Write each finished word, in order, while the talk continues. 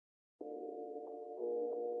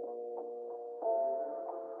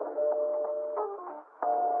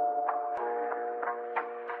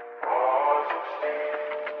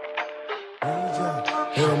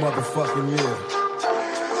motherfucking year.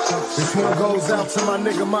 This one goes out to my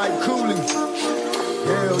nigga Mike Cooley.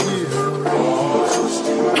 Hell yeah.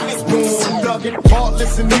 Boom, dugging,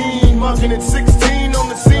 heartless and mean, mugging at 16 on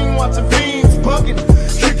the scene, watching fiends bugging,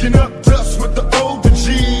 kicking up dust with the older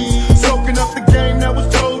G's, soaking up the game that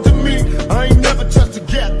was told to me. I ain't never touched a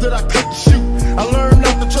gap that I couldn't shoot. I learned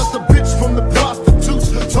not to trust a bitch from the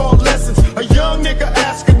prostitutes. Taught lessons, a young nigga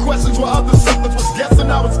asking questions while other suckers was guessing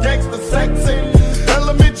I was gangster sexy.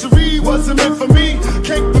 Elementary wasn't meant for me,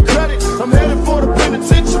 cake for credit. I'm headed for the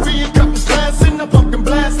penitentiary and cut the class in, I'm fucking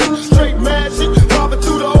blasting, straight mad shit, robbing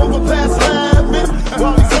through the overpass laughing,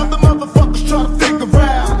 while these other motherfuckers try to figure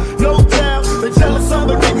out. No doubt, they jealous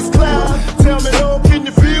other niggas clown. Tell me, oh, can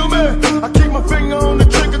you feel me? I keep my finger on the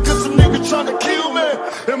trigger cause some niggas trying to kill me.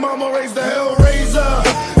 And mama raised the hell razor,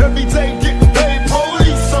 every day getting paid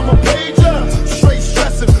police, I'm a pager, straight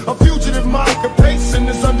stressing, a fugitive, my occupation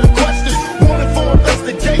is under question, wanted for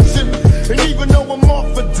investigation. And even though I'm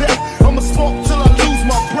off for death, I'ma smoke till I lose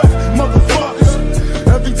my breath, motherfuckers.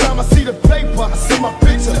 Every time I see the paper, I see my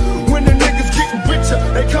picture. When the niggas getting richer,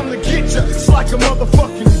 they come to get ya. It's like a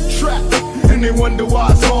motherfucking trap. And they wonder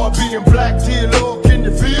why it's hard being black. Dear Lord, can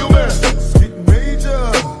you feel me? It's getting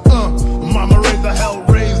major. Mama raised the hell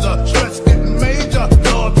razor. Stress getting major.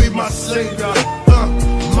 Lord be my savior.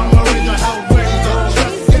 Mama raised the hell razor.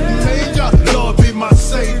 Stress getting major. Lord be my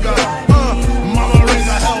savior. Mama raised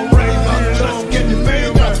the hell razor. Stress getting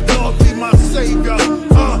major. Lord be my savior.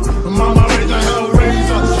 Mama raised the hell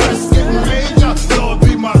razor. Stress getting major. Lord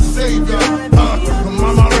be my savior.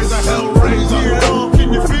 Mama raised the hell razor. Lord, can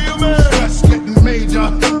you feel me? Stress getting major.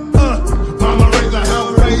 Mama raised the hell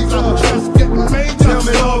razor. Stress getting major. Tell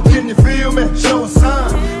me, Lord, can you feel me? Show a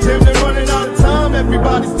sign. Damn, they're running out of time.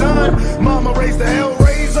 Everybody's dying. Mama raised the hell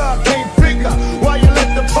razor. Can't figure why you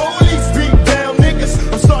let the police beat down niggas.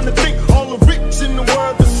 I'm starting to think all the rich in the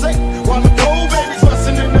world are safe, while the poor babies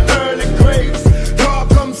rusting in the early graves. God,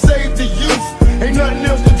 come save the youth. Ain't nothing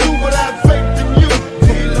else to do but have faith in you.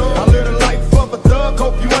 I live the life of a thug.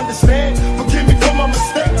 Hope you understand. Forgive me for my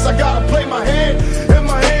mistakes. I gotta play my hand. And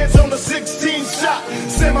my hands on the 16 shot,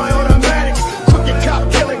 semi-automatic, crooked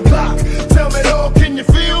cop killing Glock. Tell me, Lord, can you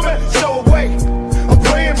feel me? Show a way. I'm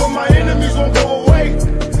praying, but my enemies won't go away.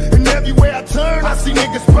 And everywhere I turn, I see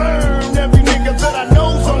niggas burn. Every nigga that I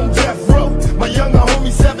know's on death row. My younger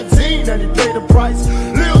homie 17, and he paid the price.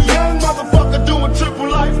 Lil young motherfucker doing triple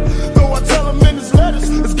life. Though I tell him in his letters,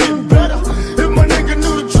 it's getting better. If my nigga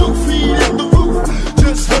knew the truth, he'd hit the roof.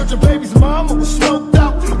 Just heard your baby's mama was smoked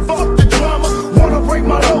out. Fuck the drama, wanna break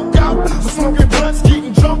my lookout. Smoking blunts,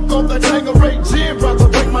 getting drunk off that Tanqueray gin. About to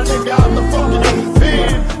break my nigga out the fucking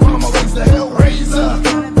pen. Mama raised the hell razor.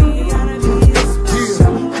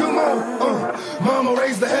 Come on, mama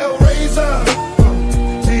raised the hell razor.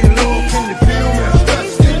 Dear Lord, can you feel me?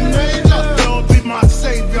 Stress getting major. Lord be my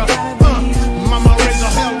savior. Mama raised the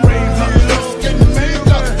hell razor. Stress getting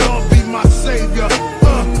major. Lord be my savior.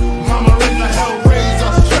 Mama raised the hell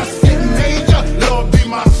razor. Stress getting major. Lord be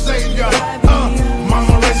my savior.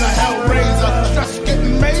 Mama raised the hell razor. Stress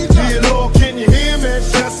getting major. Dear Lord, can you hear me?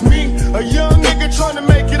 It's just me, a young nigga trying to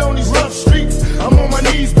make it on these rough streets. I'm on my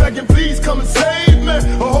knees begging, please come and save me.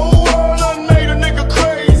 A whole world done made a nigga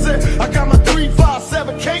crazy. I got my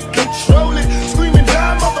 357, can't control it. Screaming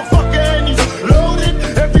down, motherfucker, and he's loaded.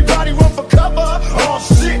 Everybody run for cover. Oh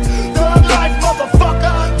shit, thug life,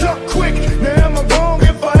 motherfucker. Duck quick. Now am I wrong?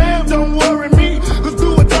 If I am, don't worry me. Cause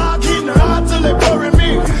do or die, getting high till they bury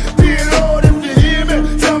me. Dear Lord, if you hear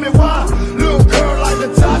me, tell me why. Little girl like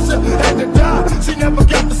Natasha had to die. She never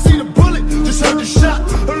got to see the bullet, just heard the shot.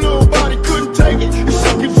 Her little body couldn't take it, it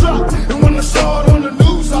shook and dropped. And when I saw it on the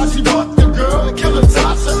news, how she bucked the girl and killed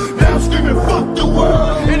Natasha. Now I'm screaming, fuck the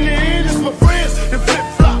world. In the end, it's my friends that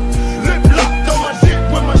flip-flop. Lip locked on my shit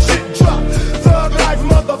when my shit drop. Thug life,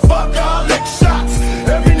 motherfucker, I lick shots.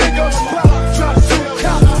 Every nigga on the block try to shoot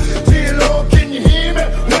cops. Dear Lord, can you hear me?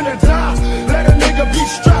 When I die, let a nigga be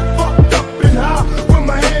strapped, fucked up and high. With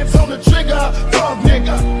my hands on the trigger, thug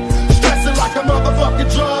nigga. Stressing like a motherfucking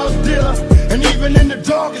drug dealer. And even in the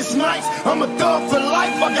darkest nights, I'm a thug for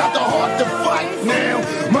life. I got the heart to fight now.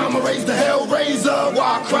 Mama raised the hell razor,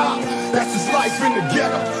 why I cry? That's his life in the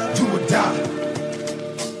ghetto.